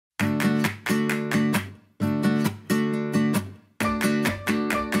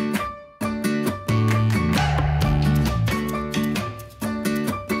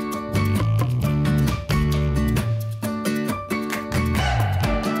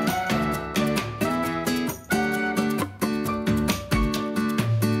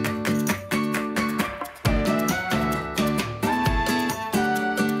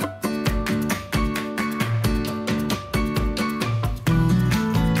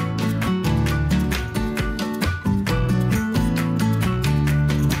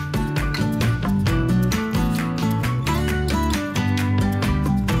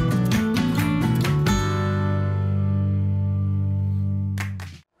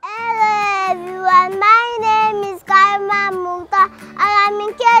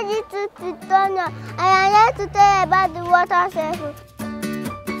This is Titonia, and I am here to tell you about the water cycle.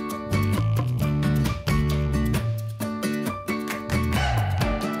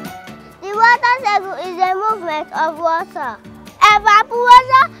 The water cycle is the movement of water.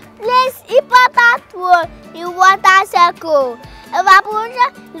 Evaporation plays important role in water cycle.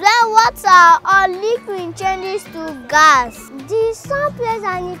 Evaporation is when water or liquid changes to gas. The sun plays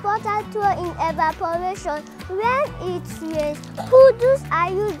an important role in evaporation. When it rains, puddles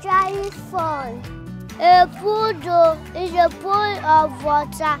are usually formed. A puddle is a pool of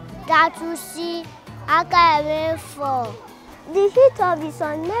water that you see after a rainfall. The heat of the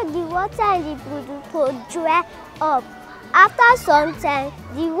sun makes the water in the puddle to dry up. After some time,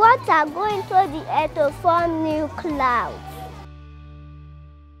 the water goes into the air to form new clouds.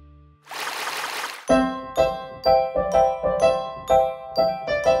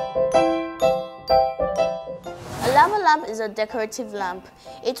 A lava lamp is a decorative lamp.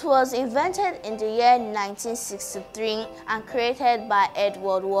 It was invented in the year 1963 and created by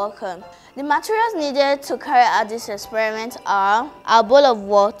Edward Walker. The materials needed to carry out this experiment are a bowl of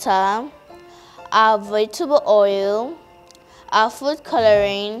water, our vegetable oil, our food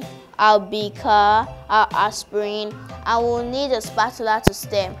coloring, our beaker, our aspirin, and we'll need a spatula to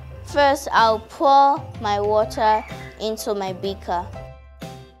stir. First, I'll pour my water into my beaker.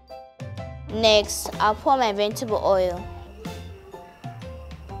 Next, I'll pour my vegetable oil.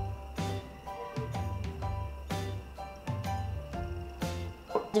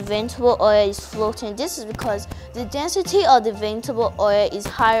 The vegetable oil is floating. This is because the density of the vegetable oil is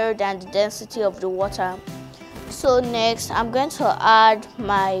higher than the density of the water. So next, I'm going to add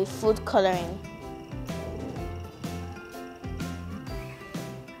my food coloring.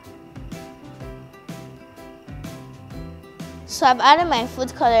 So I've added my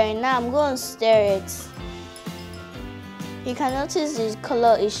food coloring. Now I'm going to stir it. You can notice the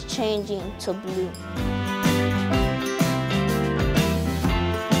color is changing to blue.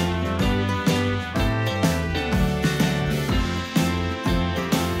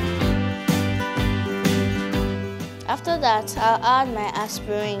 After that, I'll add my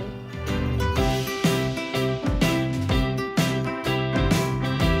aspirin.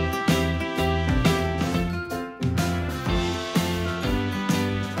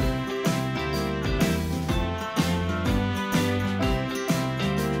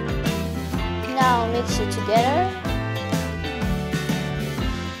 Now mix it together.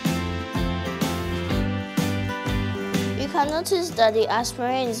 You can notice that the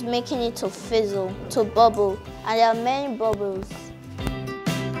aspirin is making it to fizzle, to bubble, and there are many bubbles.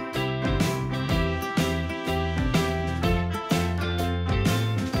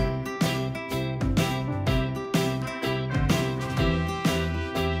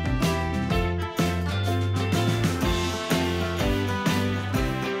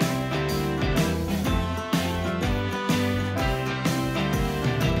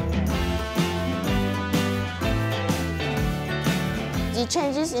 The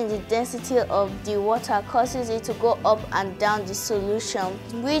changes in the density of the water causes it to go up and down the solution,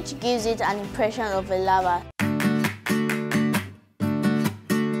 which gives it an impression of a lava.